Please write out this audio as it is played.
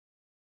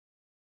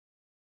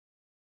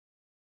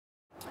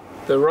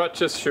The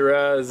Righteous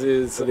Shiraz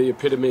is the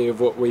epitome of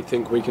what we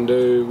think we can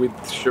do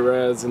with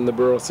Shiraz in the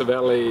Barossa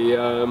Valley.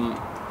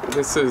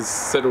 This has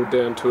settled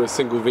down to a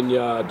single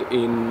vineyard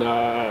in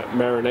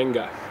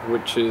Marananga,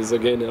 which is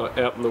again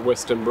out in the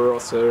western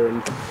Barossa,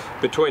 and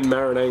between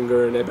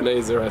Marananga and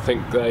Ebenezer I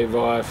think they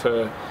vie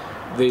for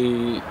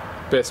the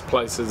best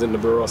places in the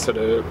Barossa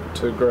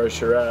to grow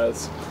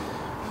Shiraz.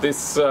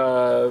 This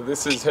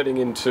is heading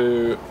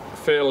into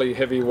fairly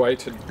heavy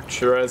weighted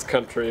Shiraz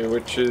country,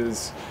 which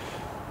is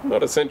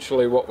not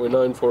essentially what we're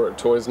known for at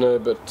Toisner,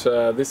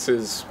 but this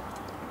is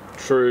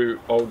true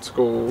old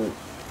school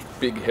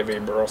big heavy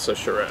Barossa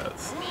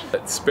Shiraz.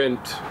 It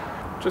spent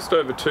just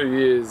over 2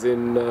 years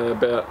in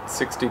about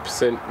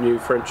 60% new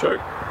French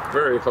oak,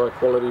 very high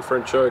quality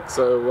French oak,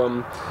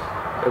 so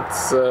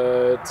it's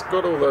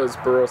got all those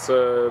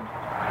Barossa,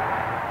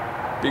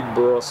 big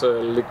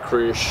Barossa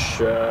licorice,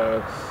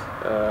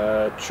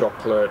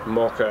 chocolate,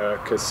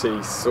 mocha,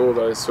 cassis, all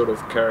those sort of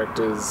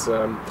characters,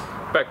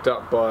 backed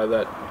up by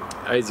that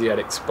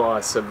Asiatic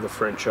spice of the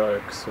French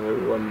oak.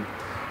 So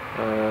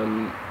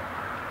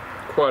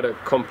quite a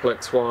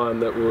complex wine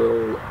that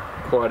will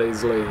quite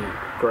easily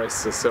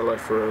grace the cellar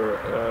for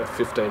a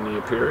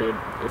 15-year period,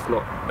 if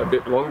not a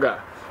bit longer.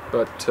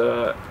 But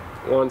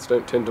wines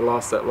don't tend to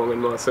last that long in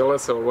my cellar,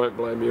 so I won't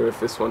blame you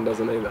if this one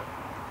doesn't either.